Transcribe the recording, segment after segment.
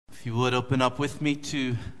If you would open up with me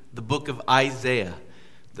to the book of Isaiah.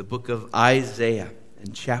 The book of Isaiah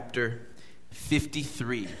in chapter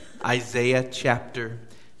 53. Isaiah chapter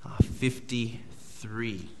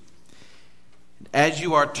 53. As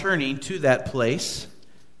you are turning to that place,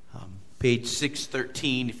 page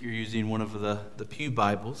 613 if you're using one of the Pew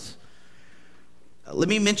Bibles, let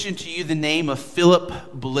me mention to you the name of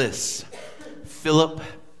Philip Bliss. Philip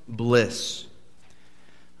Bliss.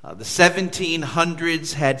 The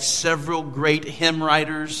 1700s had several great hymn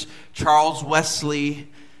writers: Charles Wesley,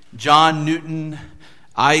 John Newton,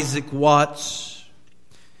 Isaac Watts.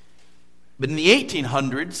 But in the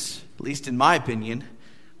 1800s, at least in my opinion,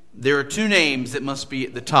 there are two names that must be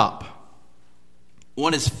at the top.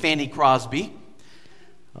 One is Fanny Crosby.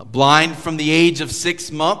 Blind from the age of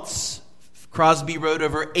 6 months, Crosby wrote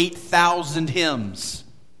over 8,000 hymns.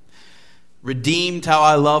 Redeemed, how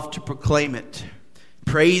I love to proclaim it.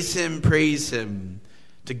 Praise Him, praise Him.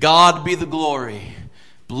 To God be the glory.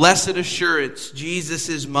 Blessed assurance, Jesus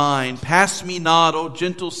is mine. Pass me not, O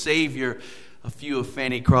gentle Savior. A few of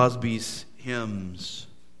Fanny Crosby's hymns.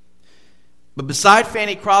 But beside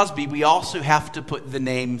Fanny Crosby, we also have to put the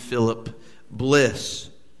name Philip Bliss.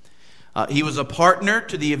 He was a partner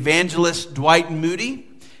to the evangelist Dwight Moody,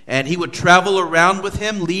 and he would travel around with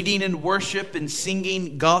him, leading in worship and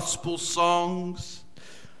singing gospel songs.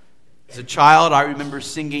 As a child, I remember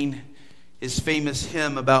singing his famous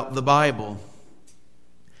hymn about the Bible.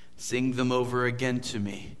 Sing them over again to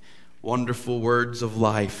me, wonderful words of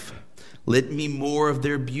life. Let me more of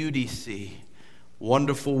their beauty see.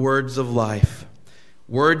 Wonderful words of life.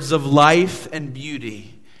 Words of life and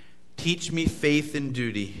beauty. Teach me faith and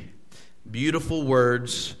duty. Beautiful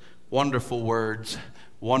words, wonderful words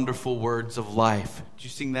of life. Did you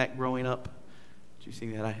sing that growing up? Did you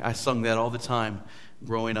sing that? I sung that all the time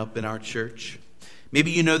growing up in our church. Maybe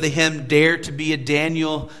you know the hymn, Dare to be a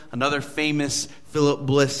Daniel, another famous Philip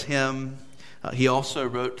Bliss hymn. He also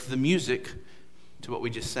wrote the music to what we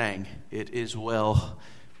just sang, It Is Well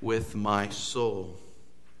With My Soul.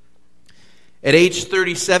 At age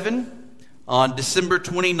 37, on December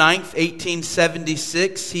 29th,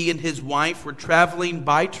 1876, he and his wife were traveling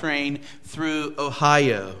by train through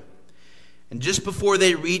Ohio. And just before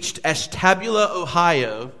they reached Ashtabula,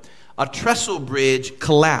 Ohio, a trestle bridge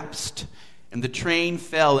collapsed and the train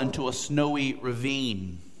fell into a snowy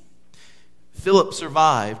ravine. Philip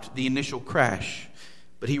survived the initial crash,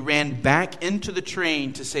 but he ran back into the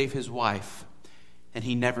train to save his wife, and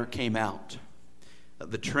he never came out.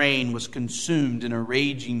 The train was consumed in a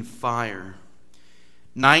raging fire.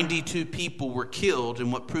 92 people were killed in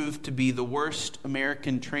what proved to be the worst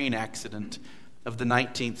American train accident of the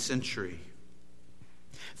 19th century.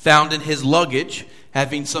 Found in his luggage,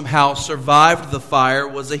 having somehow survived the fire,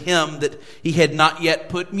 was a hymn that he had not yet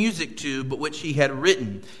put music to, but which he had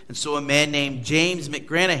written. And so a man named James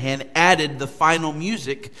McGranahan added the final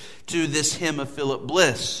music to this hymn of Philip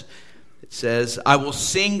Bliss. It says, I will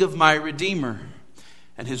sing of my Redeemer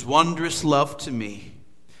and His wondrous love to me.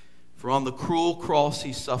 For on the cruel cross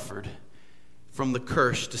He suffered from the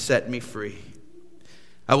curse to set me free.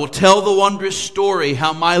 I will tell the wondrous story,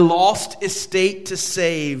 how my lost estate to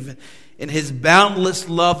save. In His boundless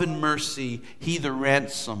love and mercy, He the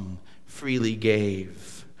ransom freely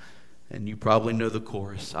gave. And you probably know the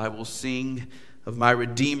chorus. I will sing of my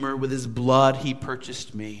Redeemer. With His blood He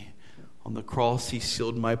purchased me. On the cross He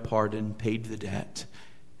sealed my pardon, paid the debt,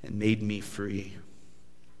 and made me free.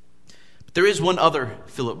 But there is one other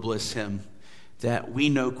Philip Bliss hymn that we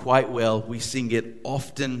know quite well. We sing it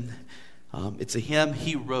often. It's a hymn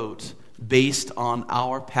he wrote based on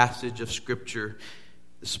our passage of Scripture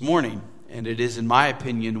this morning. And it is, in my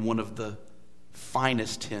opinion, one of the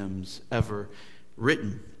finest hymns ever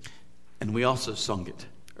written. And we also sung it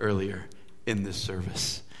earlier in this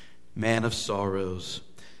service. Man of Sorrows,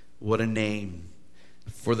 what a name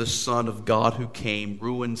for the Son of God who came,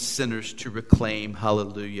 ruined sinners to reclaim.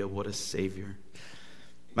 Hallelujah, what a Savior.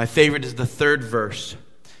 My favorite is the third verse.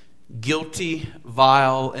 Guilty,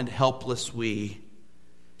 vile, and helpless we,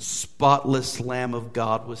 spotless Lamb of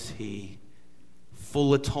God was He.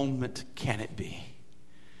 Full atonement can it be.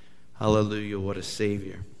 Hallelujah, what a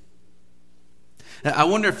Savior. Now, I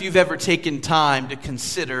wonder if you've ever taken time to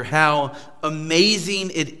consider how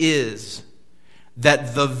amazing it is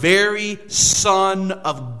that the very Son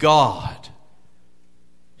of God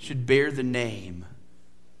should bear the name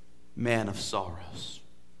Man of Sorrows.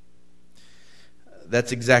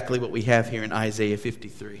 That's exactly what we have here in Isaiah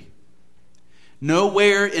 53.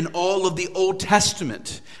 Nowhere in all of the Old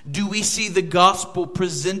Testament do we see the gospel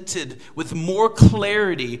presented with more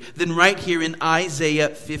clarity than right here in Isaiah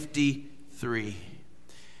 53.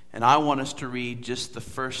 And I want us to read just the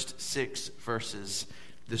first 6 verses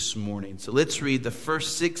this morning. So let's read the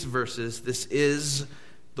first 6 verses. This is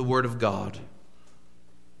the Word of God.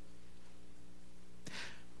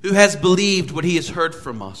 Who has believed what he has heard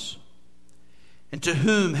from us? And to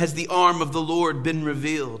whom has the arm of the Lord been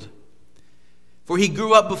revealed? For he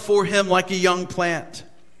grew up before him like a young plant,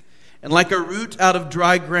 and like a root out of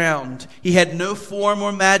dry ground. He had no form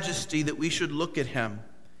or majesty that we should look at him,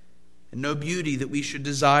 and no beauty that we should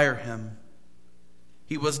desire him.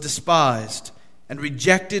 He was despised and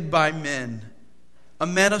rejected by men, a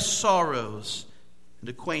man of sorrows and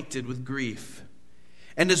acquainted with grief.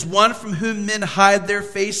 And as one from whom men hide their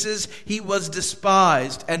faces, he was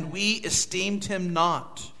despised, and we esteemed him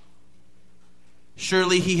not.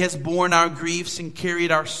 Surely he has borne our griefs and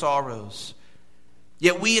carried our sorrows.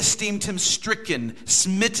 Yet we esteemed him stricken,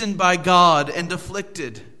 smitten by God, and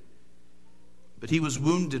afflicted. But he was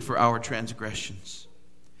wounded for our transgressions.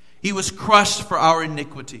 He was crushed for our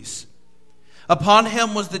iniquities. Upon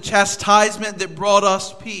him was the chastisement that brought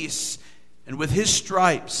us peace, and with his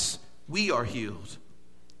stripes we are healed.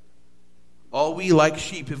 All we like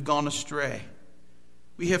sheep have gone astray.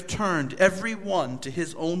 We have turned every one to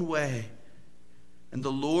his own way, and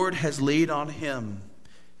the Lord has laid on him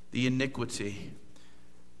the iniquity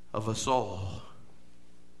of us all.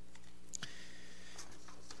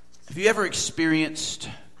 Have you ever experienced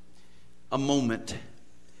a moment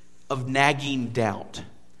of nagging doubt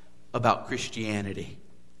about Christianity?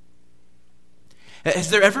 Has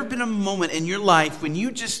there ever been a moment in your life when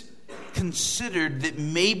you just considered that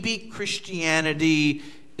maybe Christianity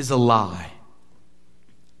is a lie?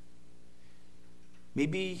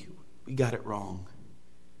 Maybe we got it wrong,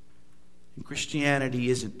 and Christianity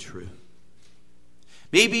isn't true.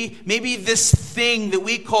 Maybe this thing that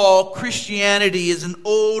we call Christianity is an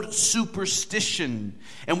old superstition,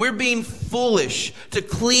 and we're being foolish to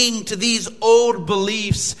cling to these old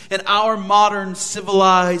beliefs in our modern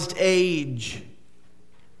civilized age.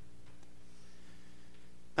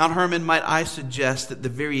 Mount Hermon, might I suggest that the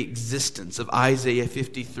very existence of Isaiah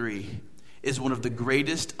 53 is one of the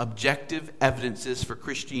greatest objective evidences for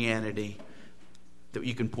Christianity that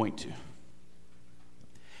you can point to.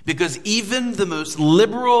 Because even the most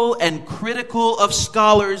liberal and critical of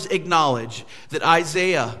scholars acknowledge that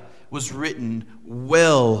Isaiah was written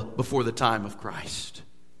well before the time of Christ.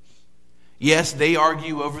 Yes, they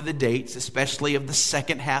argue over the dates, especially of the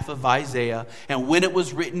second half of Isaiah, and when it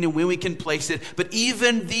was written and when we can place it. But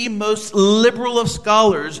even the most liberal of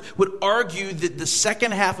scholars would argue that the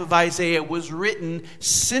second half of Isaiah was written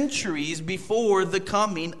centuries before the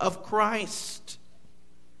coming of Christ.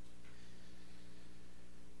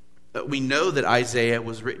 We know that Isaiah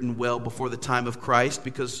was written well before the time of Christ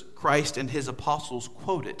because Christ and his apostles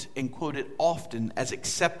quote it, and quote it often as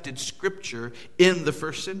accepted scripture in the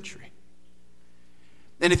first century.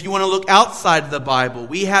 And if you want to look outside the Bible,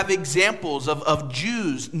 we have examples of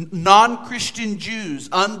Jews, non-Christian Jews,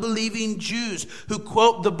 unbelieving Jews, who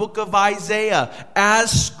quote the book of Isaiah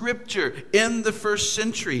as scripture in the first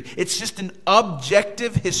century. It's just an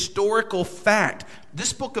objective historical fact.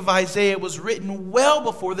 This book of Isaiah was written well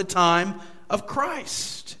before the time of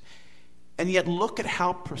Christ. And yet look at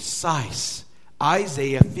how precise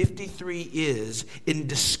Isaiah 53 is in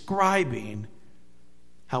describing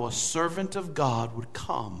how a servant of God would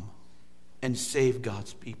come and save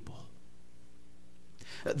God's people.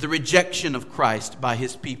 The rejection of Christ by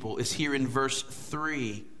his people is here in verse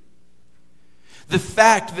 3. The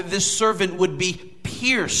fact that this servant would be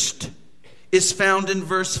pierced is found in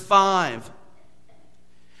verse 5.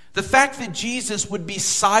 The fact that Jesus would be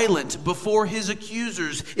silent before his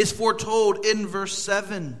accusers is foretold in verse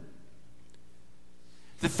 7.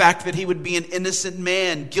 The fact that he would be an innocent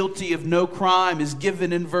man, guilty of no crime, is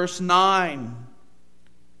given in verse 9.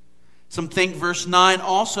 Some think verse 9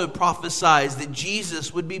 also prophesies that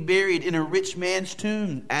Jesus would be buried in a rich man's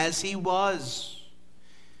tomb, as he was.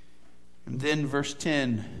 And then verse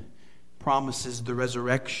 10 promises the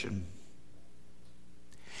resurrection.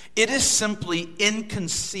 It is simply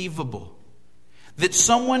inconceivable that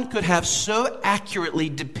someone could have so accurately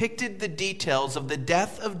depicted the details of the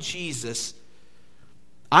death of Jesus,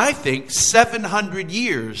 I think, 700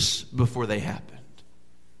 years before they happened.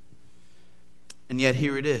 And yet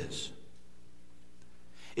here it is.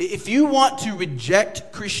 If you want to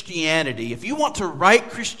reject Christianity, if you want to write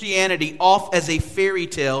Christianity off as a fairy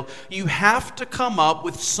tale, you have to come up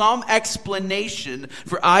with some explanation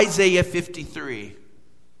for Isaiah 53.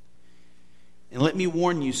 And let me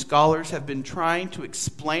warn you, scholars have been trying to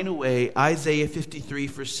explain away Isaiah 53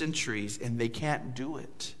 for centuries, and they can't do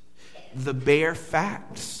it. The bare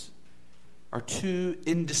facts are too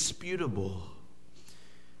indisputable.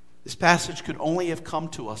 This passage could only have come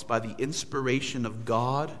to us by the inspiration of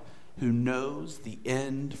God, who knows the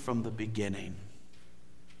end from the beginning.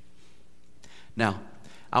 Now,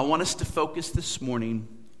 I want us to focus this morning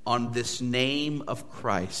on this name of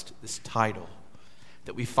Christ, this title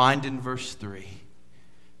that we find in verse 3,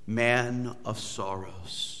 Man of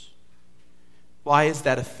Sorrows. Why is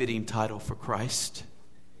that a fitting title for Christ?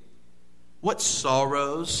 What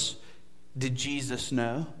sorrows did Jesus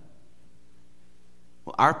know?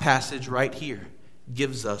 Well, our passage right here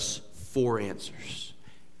gives us 4 answers,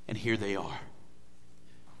 and here they are.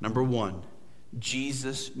 Number 1,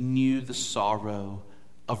 Jesus knew the sorrow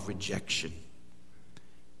of rejection.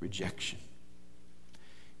 Rejection.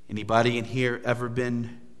 Anybody in here ever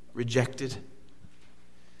been rejected?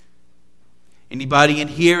 Anybody in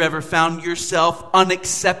here ever found yourself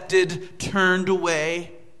unaccepted, turned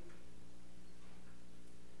away?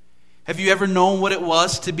 Have you ever known what it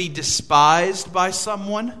was to be despised by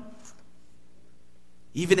someone?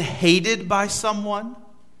 Even hated by someone?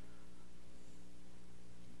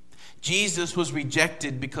 Jesus was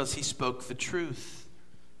rejected because he spoke the truth.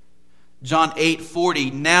 John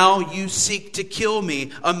 8:40, now you seek to kill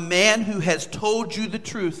me, a man who has told you the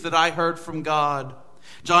truth that I heard from God.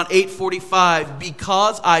 John 8:45,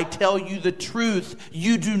 because I tell you the truth,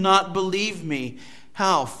 you do not believe me.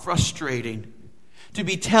 How frustrating to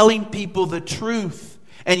be telling people the truth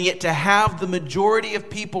and yet to have the majority of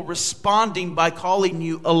people responding by calling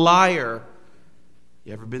you a liar.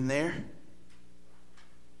 You ever been there?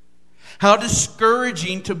 How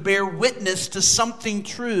discouraging to bear witness to something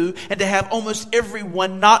true and to have almost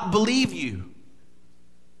everyone not believe you.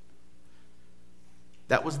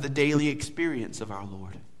 That was the daily experience of our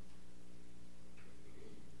Lord.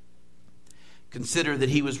 Consider that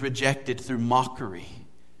he was rejected through mockery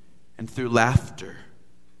and through laughter.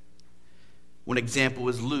 One example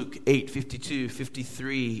is Luke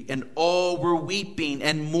 8:52-53. And all were weeping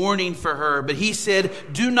and mourning for her. But he said,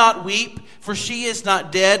 do not weep, for she is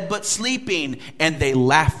not dead, but sleeping. And they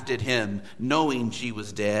laughed at him, knowing she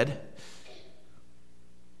was dead.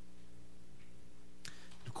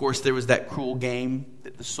 Of course, there was that cruel game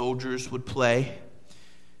that the soldiers would play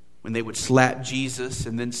when they would slap Jesus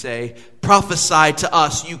and then say, prophesy to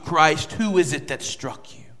us, you Christ, who is it that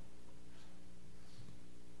struck you?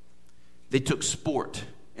 They took sport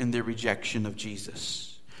in their rejection of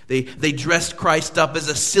Jesus. They dressed Christ up as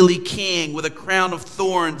a silly king with a crown of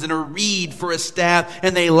thorns and a reed for a staff,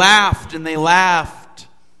 and they laughed and they laughed.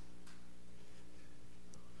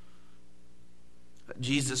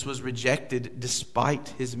 Jesus was rejected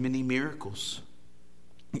despite his many miracles.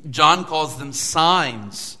 John calls them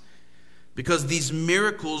signs, because these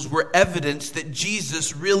miracles were evidence that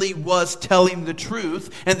Jesus really was telling the truth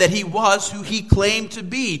and that he was who he claimed to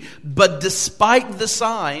be. But despite the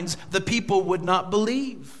signs, the people would not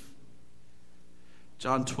believe.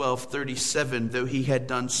 John 12:37, though he had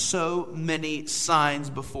done so many signs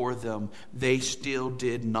before them, they still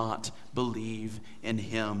did not believe in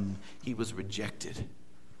him. He was rejected.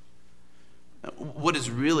 What is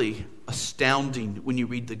really astounding when you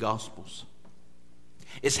read the Gospels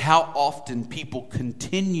is how often people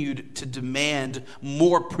continued to demand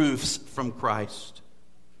more proofs from Christ.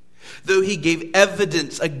 Though he gave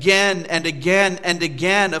evidence again and again and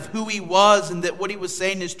again of who he was and that what he was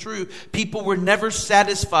saying is true, people were never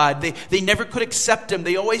satisfied. They never could accept him.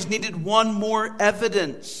 They always needed one more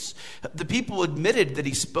evidence. The people admitted that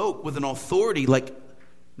he spoke with an authority like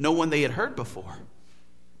no one they had heard before.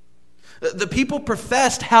 The people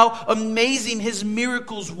professed how amazing his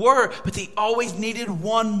miracles were, but they always needed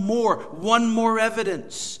one more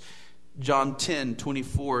evidence. John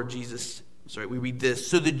 10:24, we read this.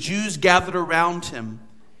 So the Jews gathered around him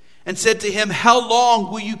and said to him, how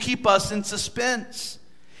long will you keep us in suspense?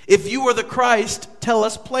 If you are the Christ, tell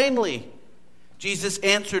us plainly. Jesus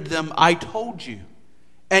answered them, I told you,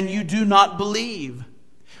 and you do not believe.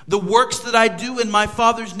 The works that I do in my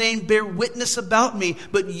Father's name bear witness about me,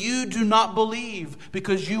 but you do not believe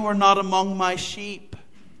because you are not among my sheep.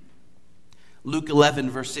 Luke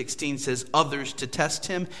 11:16 says, others to test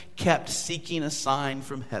him kept seeking a sign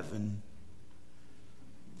from heaven.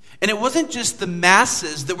 And it wasn't just the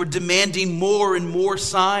masses that were demanding more and more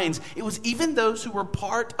signs. It was even those who were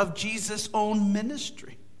part of Jesus' own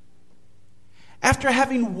ministry. After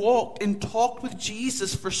having walked and talked with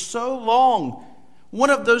Jesus for so long, one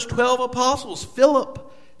of those 12 apostles,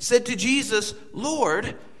 Philip, said to Jesus,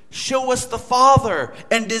 Lord, show us the Father,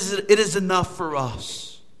 and it is enough for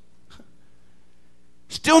us.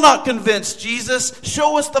 Still not convinced, Jesus,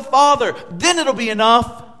 show us the Father, then it'll be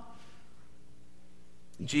enough.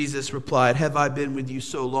 Jesus replied, have I been with you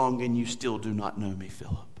so long and you still do not know me,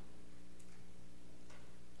 Philip?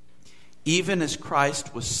 even as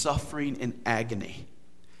Christ was suffering in agony,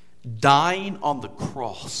 dying on the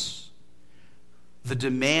cross, the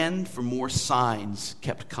demand for more signs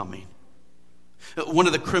kept coming. One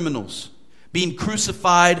of the criminals being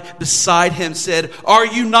crucified beside him said, "Are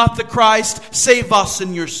you not the Christ? Save us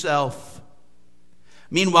and yourself."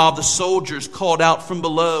 Meanwhile, the soldiers called out from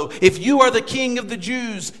below, "If you are the King of the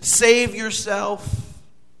Jews, save yourself."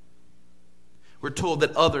 We're told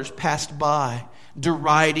that others passed by,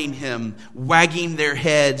 deriding him, wagging their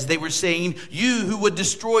heads. They were saying, "You who would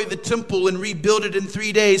destroy the temple and rebuild it in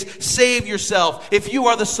 3 days, save yourself. If you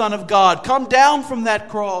are the Son of God, come down from that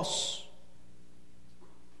cross."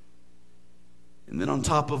 And then on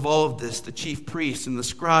top of all of this, the chief priests and the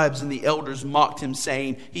scribes and the elders mocked him,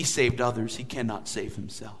 saying, "He saved others, he cannot save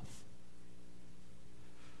himself."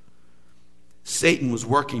 Satan was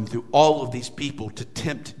working through all of these people to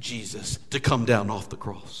tempt Jesus to come down off the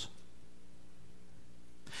cross.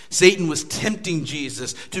 Satan was tempting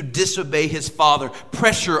Jesus to disobey his Father.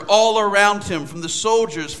 Pressure all around him, from the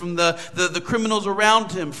soldiers, from the criminals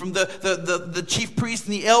around him, from the chief priests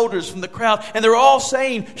and the elders, from the crowd. And they're all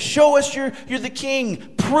saying, "Show us you're the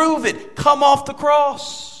king. Prove it. Come off the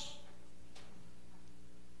cross."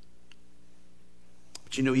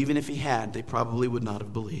 But even if he had, they probably would not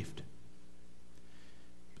have believed.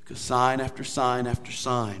 Because sign after sign after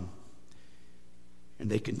sign, and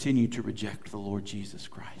they continue to reject the Lord Jesus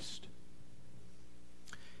Christ.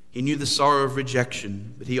 He knew the sorrow of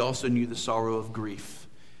rejection, but he also knew the sorrow of grief.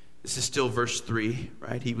 This is still verse 3,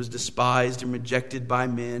 right? He was despised and rejected by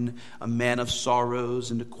men, a man of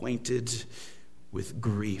sorrows and acquainted with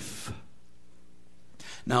grief.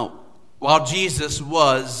 Now, while Jesus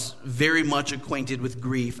was very much acquainted with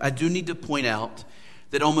grief, I do need to point out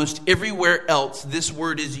that almost everywhere else this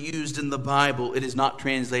word is used in the Bible, it is not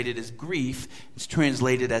translated as grief, it's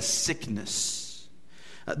translated as sickness.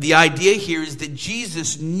 The idea here is that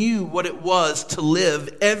Jesus knew what it was to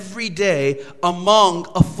live every day among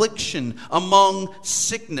affliction, among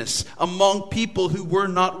sickness, among people who were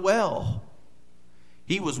not well.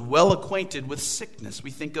 He was well acquainted with sickness.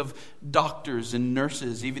 We think of doctors and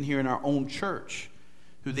nurses, even here in our own church,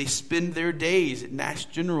 who they spend their days at Nash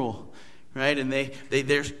General, right? And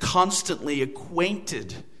they're constantly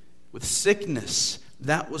acquainted with sickness.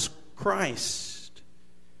 That was Christ.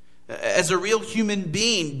 As a real human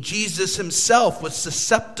being, Jesus himself was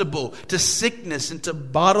susceptible to sickness and to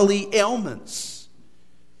bodily ailments.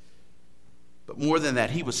 But more than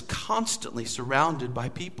that, he was constantly surrounded by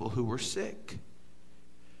people who were sick.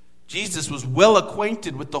 Jesus was well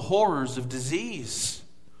acquainted with the horrors of disease.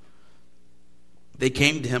 They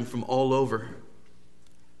came to him from all over.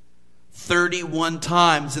 31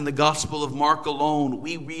 times in the Gospel of Mark alone,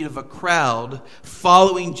 we read of a crowd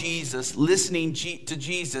following Jesus, listening to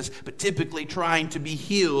Jesus, but typically trying to be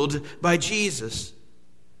healed by Jesus.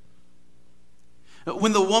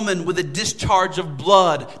 When the woman with a discharge of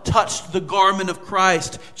blood touched the garment of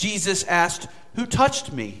Christ, Jesus asked, "Who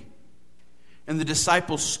touched me?" And the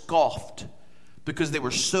disciples scoffed, because there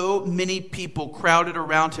were so many people crowded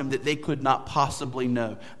around him that they could not possibly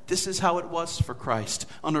know. This is how it was for Christ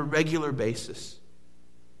on a regular basis.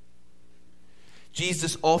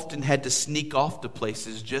 Jesus often had to sneak off to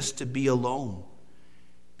places just to be alone,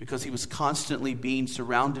 because he was constantly being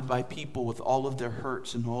surrounded by people with all of their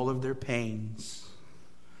hurts and all of their pains.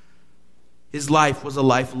 His life was a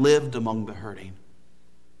life lived among the hurting,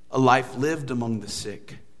 a life lived among the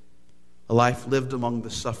sick, a life lived among the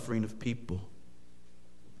suffering of people.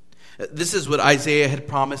 This is what Isaiah had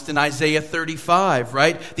promised in Isaiah 35,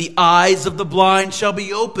 right? The eyes of the blind shall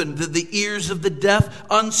be opened, the ears of the deaf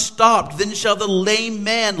unstopped. Then shall the lame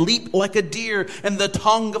man leap like a deer, and the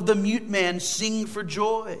tongue of the mute man sing for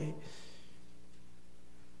joy.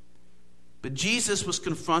 But Jesus was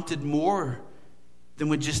confronted more than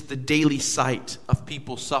with just the daily sight of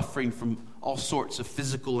people suffering from all sorts of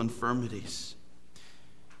physical infirmities.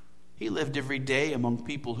 He lived every day among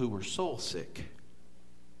people who were soul sick.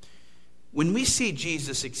 When we see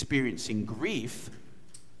Jesus experiencing grief,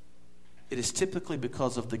 it is typically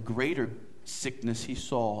because of the greater sickness he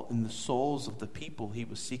saw in the souls of the people he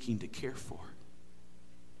was seeking to care for.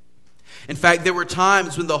 In fact, there were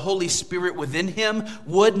times when the Holy Spirit within him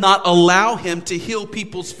would not allow him to heal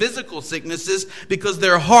people's physical sicknesses because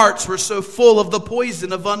their hearts were so full of the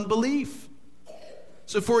poison of unbelief.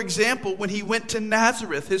 So, for example, when he went to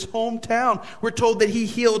Nazareth, his hometown, we're told that he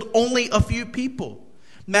healed only a few people.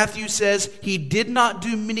 Matthew says he did not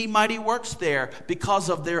do many mighty works there because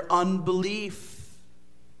of their unbelief.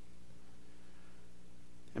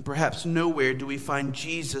 And perhaps nowhere do we find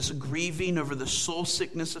Jesus grieving over the soul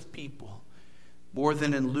sickness of people more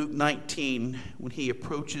than in Luke 19 when he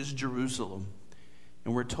approaches Jerusalem.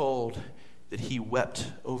 And we're told that he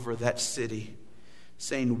wept over that city,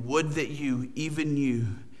 saying, "Would that you, even you,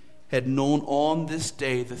 had known on this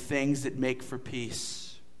day the things that make for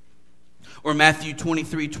peace." Or Matthew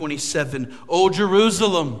 23:27, "O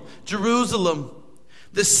Jerusalem, Jerusalem,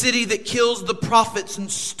 the city that kills the prophets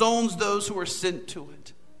and stones those who are sent to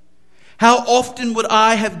it. How often would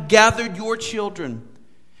I have gathered your children,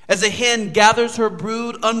 as a hen gathers her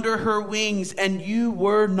brood under her wings, and you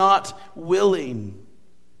were not willing."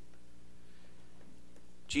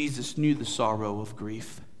 Jesus knew the sorrow of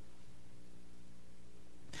grief.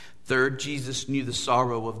 Third, Jesus knew the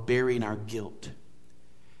sorrow of bearing our guilt.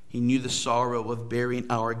 He knew the sorrow of bearing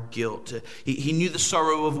our guilt. He knew the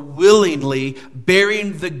sorrow of willingly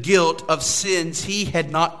bearing the guilt of sins he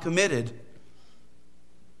had not committed.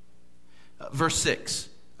 Verse 6,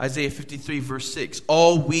 Isaiah 53, verse 6.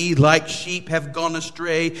 "All we like sheep have gone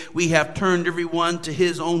astray. We have turned everyone to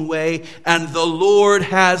his own way. And the Lord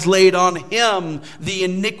has laid on him the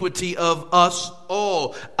iniquity of us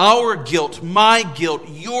all." Our guilt, my guilt,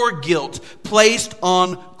 your guilt, placed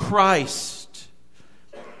on Christ.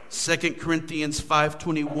 2 Corinthians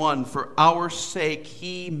 5:21, "For our sake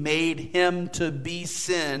he made him to be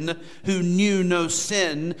sin who knew no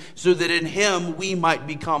sin, so that in him we might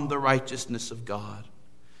become the righteousness of God."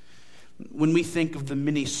 When we think of the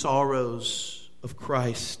many sorrows of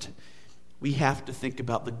Christ, we have to think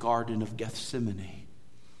about the Garden of Gethsemane.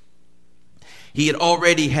 He had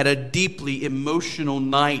already had a deeply emotional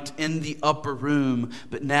night in the upper room,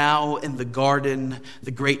 but now in the garden,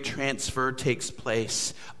 the great transfer takes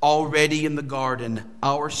place. Already in the garden,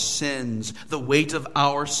 our sins, the weight of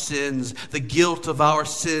our sins, the guilt of our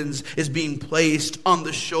sins is being placed on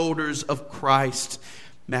the shoulders of Christ.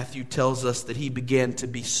 Matthew tells us that he began to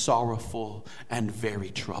be sorrowful and very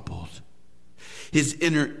troubled. His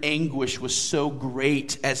inner anguish was so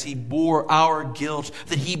great as he bore our guilt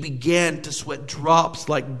that he began to sweat drops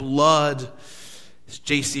like blood. As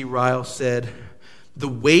J.C. Ryle said, "The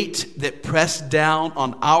weight that pressed down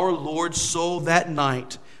on our Lord's soul that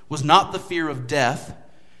night was not the fear of death,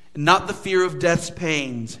 not the fear of death's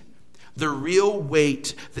pains. The real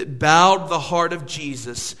weight that bowed the heart of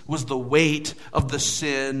Jesus was the weight of the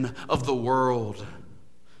sin of the world."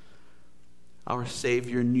 Our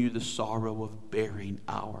Savior knew the sorrow of bearing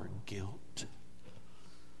our guilt.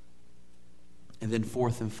 And then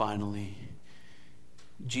fourth and finally,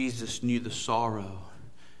 Jesus knew the sorrow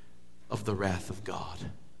of the wrath of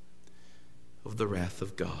God. Of the wrath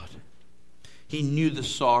of God. He knew the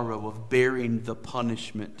sorrow of bearing the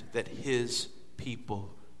punishment that his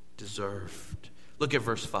people deserved. Look at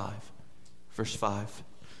verse 5. Verse 5.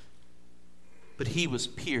 "But he was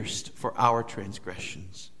pierced for our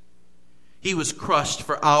transgressions. He was crushed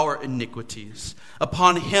for our iniquities.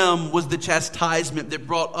 Upon him was the chastisement that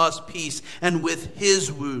brought us peace, and with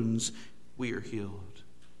his wounds we are healed."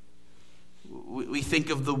 We think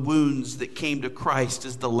of the wounds that came to Christ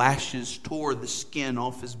as the lashes tore the skin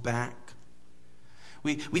off his back.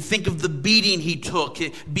 We think of the beating he took,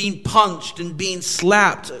 being punched and being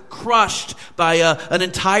slapped, crushed by an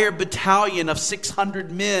entire battalion of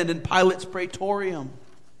 600 men in Pilate's praetorium.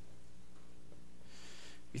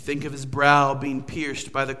 We think of his brow being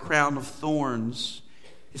pierced by the crown of thorns,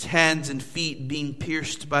 his hands and feet being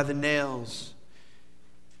pierced by the nails,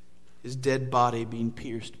 his dead body being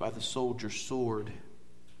pierced by the soldier's sword.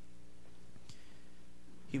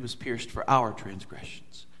 He was pierced for our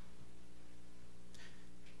transgressions.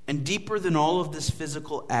 And deeper than all of this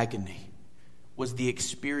physical agony was the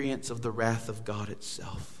experience of the wrath of God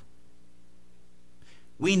itself.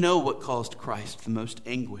 We know what caused Christ the most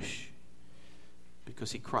anguish,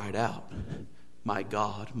 because he cried out, my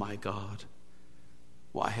God,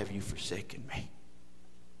 why have you forsaken me?"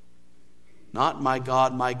 Not my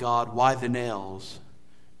God, why the nails?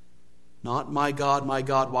 Not my God,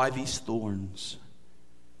 why these thorns?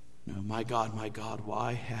 No, my God,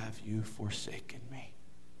 why have you forsaken me?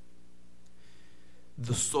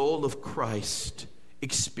 The soul of Christ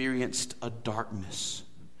experienced a darkness,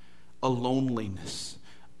 a loneliness,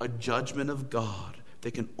 a judgment of God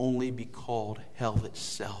that can only be called hell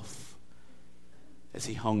itself as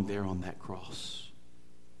he hung there on that cross.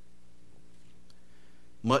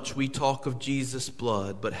 Much we talk of Jesus'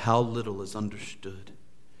 blood, but how little is understood.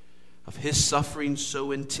 Of his suffering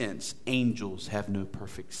so intense, angels have no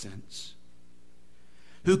perfect sense.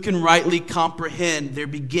 Who can rightly comprehend their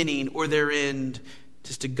beginning or their end?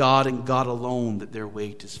 'Tis to God and God alone that their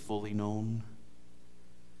weight is fully known.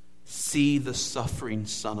 See the suffering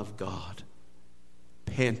Son of God,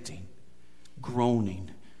 panting, groaning,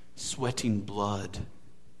 sweating blood.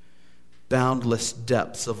 boundless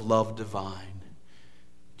depths of love divine.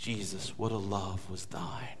 Jesus, what a love was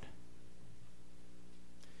thine.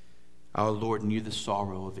 Our Lord knew the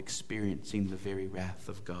sorrow of experiencing the very wrath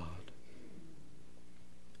of God.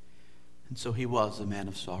 And so he was a man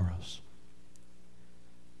of sorrows.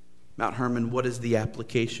 Mount Hermon, what is the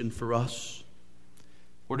application for us?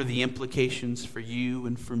 What are the implications for you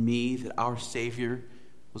and for me that our Savior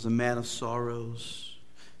was a man of sorrows?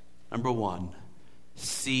 Number one,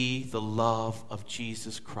 see the love of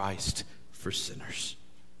Jesus Christ for sinners.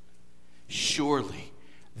 Surely,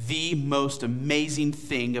 the most amazing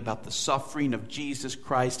thing about the suffering of Jesus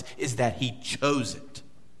Christ is that he chose it.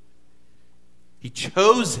 He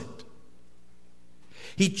chose it.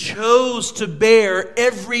 He chose to bear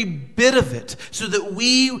every bit of it so that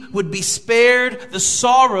we would be spared the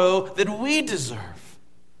sorrow that we deserve.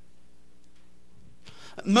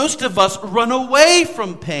 Most of us run away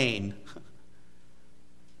from pain.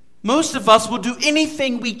 Most of us will do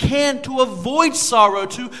anything we can to avoid sorrow,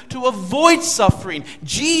 to avoid suffering.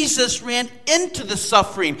 Jesus ran into the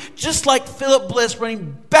suffering, just like Philip Bliss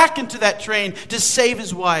running back into that train to save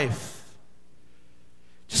his wife.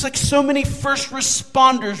 Just like so many first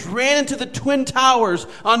responders ran into the Twin Towers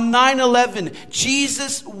on 9/11,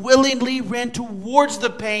 Jesus willingly ran towards the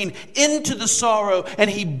pain, into the sorrow, and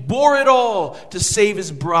he bore it all to save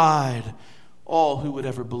his bride, all who would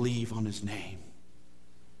ever believe on his name.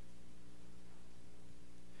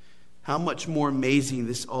 How much more amazing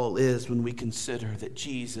this all is when we consider that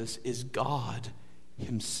Jesus is God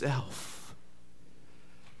himself.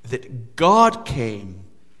 That God came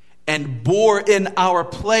and bore in our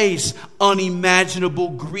place unimaginable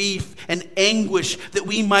grief and anguish that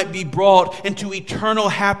we might be brought into eternal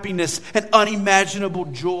happiness and unimaginable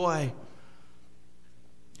joy.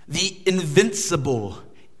 The invincible,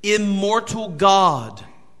 immortal God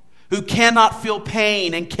who cannot feel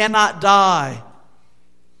pain and cannot die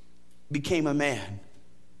became a man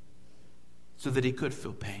so that he could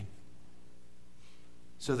feel pain,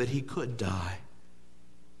 so that he could die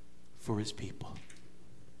for his people.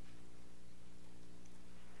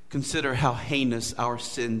 Consider how heinous our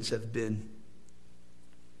sins have been.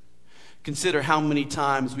 Consider how many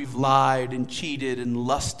times we've lied and cheated and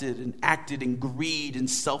lusted and acted in greed and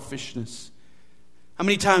selfishness. How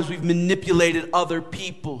many times we've manipulated other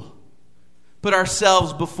people, put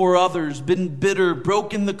ourselves before others, been bitter,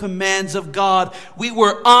 broken the commands of God. We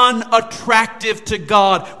were unattractive to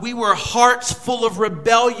God. We were hearts full of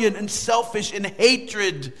rebellion and selfish and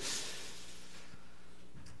hatred.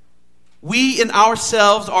 We in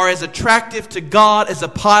ourselves are as attractive to God as a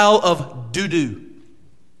pile of doo-doo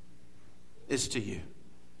is to you.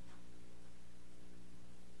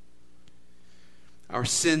 Our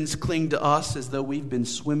sins cling to us as though we've been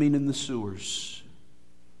swimming in the sewers.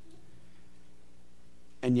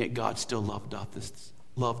 And yet God still loved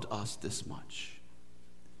us this much,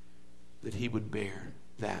 that he would bear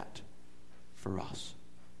that for us.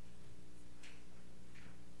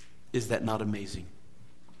 Is that not amazing,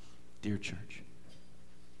 dear church?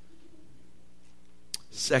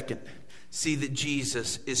 Second, see that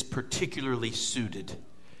Jesus is particularly suited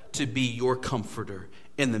to be your comforter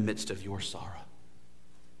in the midst of your sorrow.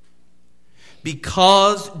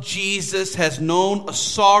 Because Jesus has known a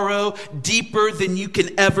sorrow deeper than you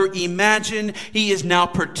can ever imagine, he is now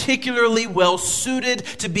particularly well suited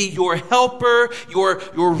to be your helper, your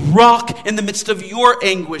rock in the midst of your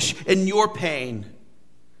anguish and your pain.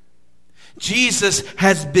 Jesus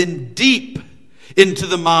has been deep into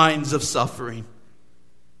the mines of suffering.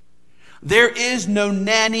 There is no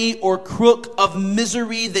nanny or crook of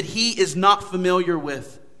misery that he is not familiar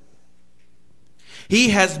with.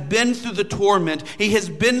 He has been through the torment. He has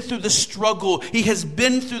been through the struggle. He has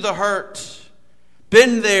been through the hurt.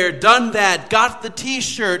 Been there, done that, got the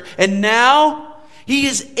t-shirt. And now he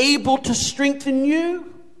is able to strengthen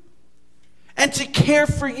you and to care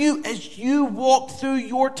for you as you walk through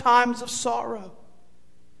your times of sorrow.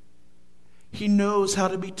 He knows how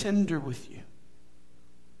to be tender with you.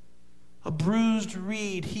 A bruised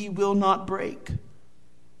reed he will not break.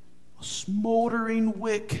 A smoldering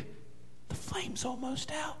wick, the flame's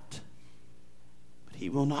almost out, but he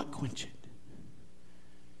will not quench it.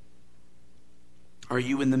 Are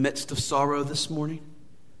you in the midst of sorrow this morning?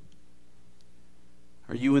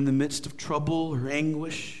 Are you in the midst of trouble or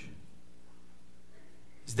anguish?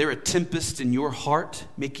 Is there a tempest in your heart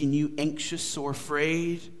making you anxious or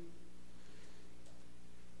afraid?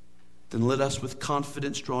 Then let us with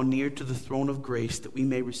confidence draw near to the throne of grace that we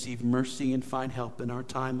may receive mercy and find help in our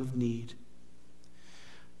time of need.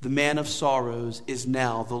 The man of sorrows is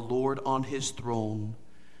now the Lord on his throne.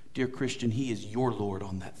 Dear Christian, he is your Lord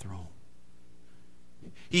on that throne.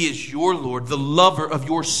 He is your Lord, the lover of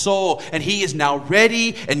your soul, and He is now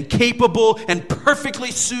ready and capable and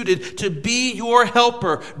perfectly suited to be your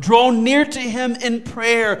helper. Draw near to Him in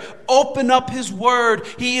prayer. Open up His Word.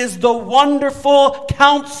 He is the wonderful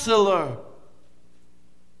Counselor.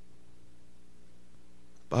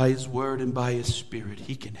 By His Word and by His Spirit,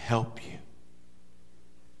 He can help you.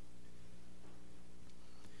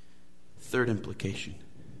 Third implication.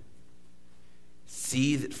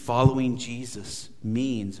 See that following Jesus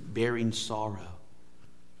means bearing sorrow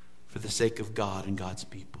for the sake of God and God's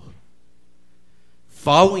people.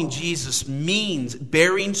 Following Jesus means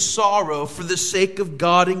bearing sorrow for the sake of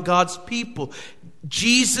God and God's people.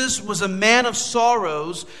 Jesus was a man of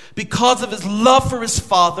sorrows because of His love for His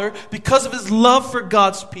Father, because of His love for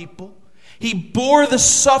God's people. He bore the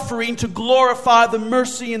suffering to glorify the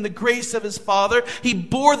mercy and the grace of His Father. He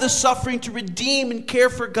bore the suffering to redeem and care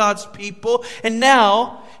for God's people. And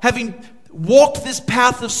now, having walked this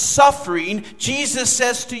path of suffering, Jesus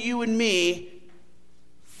says to you and me,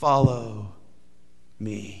 follow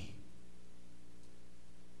me.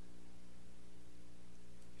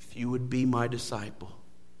 If you would be my disciple,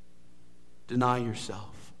 deny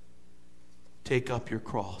yourself, take up your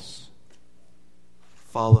cross,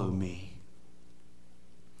 follow me.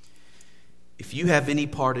 If you have any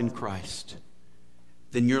part in Christ,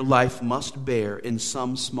 then your life must bear in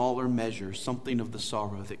some smaller measure something of the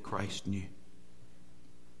sorrow that Christ knew.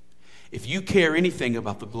 If you care anything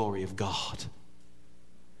about the glory of God,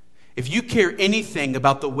 if you care anything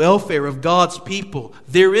about the welfare of God's people,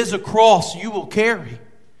 there is a cross you will carry,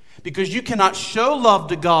 because you cannot show love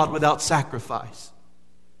to God without sacrifice.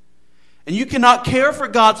 And you cannot care for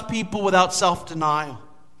God's people without self-denial.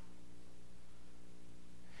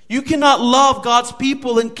 You cannot love God's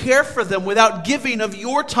people and care for them without giving of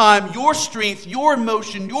your time, your strength, your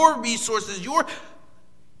emotion, your resources,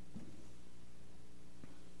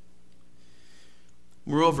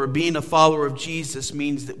 Moreover, being a follower of Jesus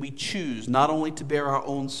means that we choose not only to bear our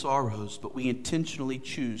own sorrows, but we intentionally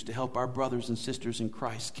choose to help our brothers and sisters in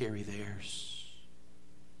Christ carry theirs.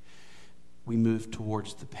 We move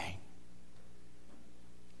towards the pain.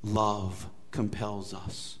 Love compels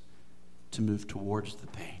us to move towards the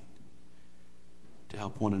pain, to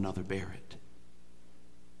help one another bear it.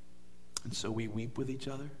 And so we weep with each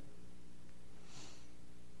other.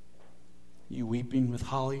 You weeping with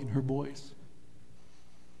Holly and her boys?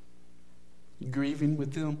 You grieving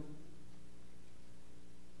with them?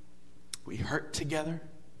 We hurt together.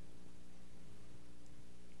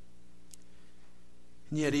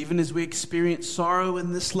 And yet, even as we experience sorrow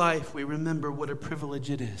in this life, we remember what a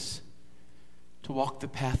privilege it is to walk the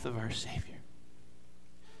path of our Savior.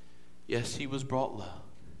 Yes, He was brought low,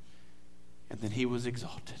 and then He was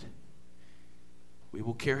exalted. We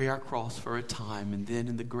will carry our cross for a time, and then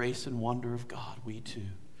in the grace and wonder of God, we too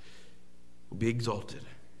will be exalted.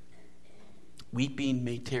 Weeping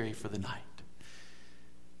may tarry for the night.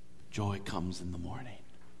 Joy comes in the morning.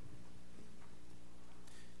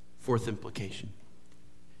 Fourth implication.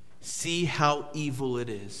 See how evil it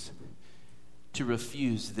is to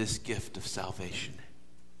refuse this gift of salvation.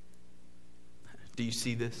 Do you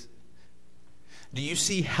see this? Do you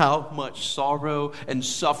see how much sorrow and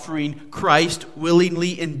suffering Christ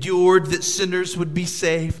willingly endured that sinners would be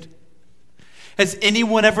saved? Has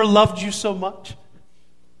anyone ever loved you so much?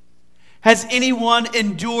 Has anyone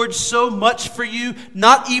endured so much for you?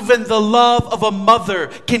 Not even the love of a mother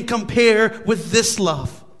can compare with this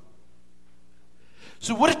love.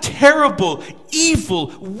 So what a terrible,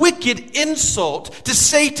 evil, wicked insult to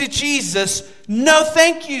say to Jesus, no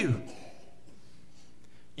thank you.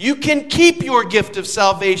 You can keep your gift of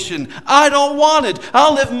salvation. I don't want it.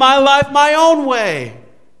 I'll live my life my own way.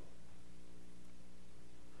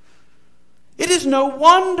 It is no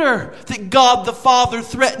wonder that God the Father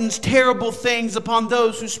threatens terrible things upon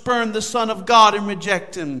those who spurn the Son of God and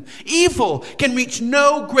reject Him. Evil can reach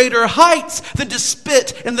no greater heights than to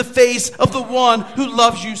spit in the face of the one who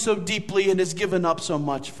loves you so deeply and has given up so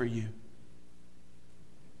much for you.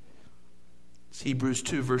 Hebrews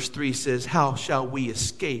 2 verse 3 says, how shall we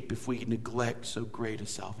escape if we neglect so great a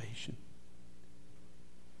salvation?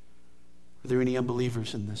 Are there any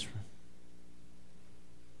unbelievers in this room?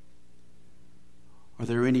 Are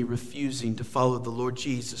there any refusing to follow the Lord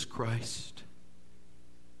Jesus Christ?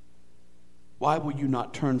 Why will you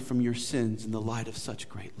not turn from your sins in the light of such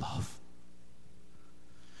great love?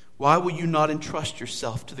 Why will you not entrust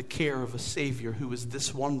yourself to the care of a Savior who is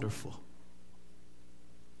this wonderful?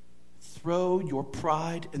 Throw your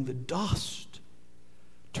pride in the dust.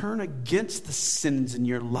 Turn against the sins in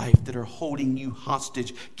your life that are holding you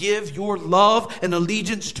hostage. Give your love and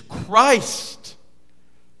allegiance to Christ.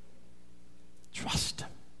 Trust him.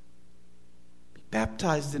 Be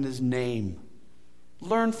baptized in his name.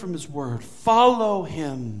 Learn from his word. Follow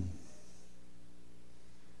him.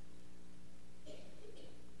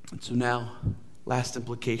 And so now, last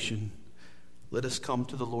implication, let us come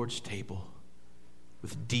to the Lord's table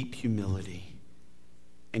with deep humility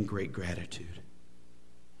and great gratitude.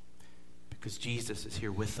 Because Jesus is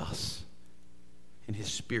here with us in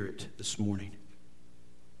his Spirit this morning.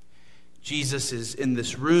 Jesus is in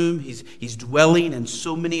this room. He's dwelling in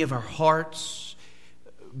so many of our hearts.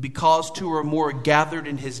 Because two or more are gathered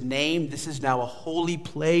in his name, this is now a holy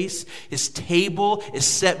place. His table is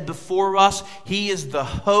set before us. He is the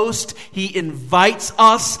host. He invites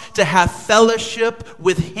us to have fellowship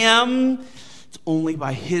with him. It's only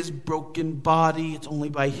by his broken body, it's only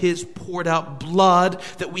by his poured out blood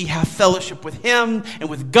that we have fellowship with him and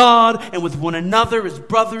with God and with one another as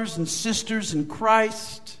brothers and sisters in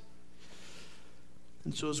Christ.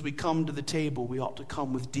 And so as we come to the table, we ought to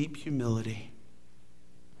come with deep humility.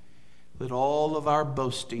 Let all of our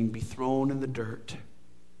boasting be thrown in the dirt.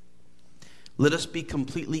 Let us be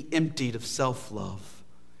completely emptied of self-love.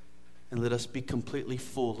 And let us be completely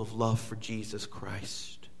full of love for Jesus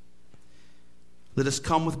Christ. Let us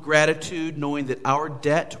come with gratitude, knowing that our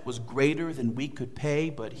debt was greater than we could pay,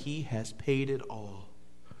 but he has paid it all.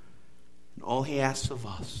 And all he asks of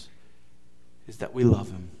us is that we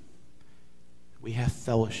love him, that we have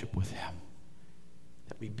fellowship with him,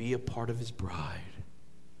 that we be a part of his bride.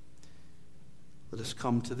 Let us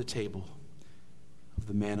come to the table of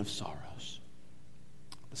the man of sorrows.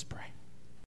 Let's pray.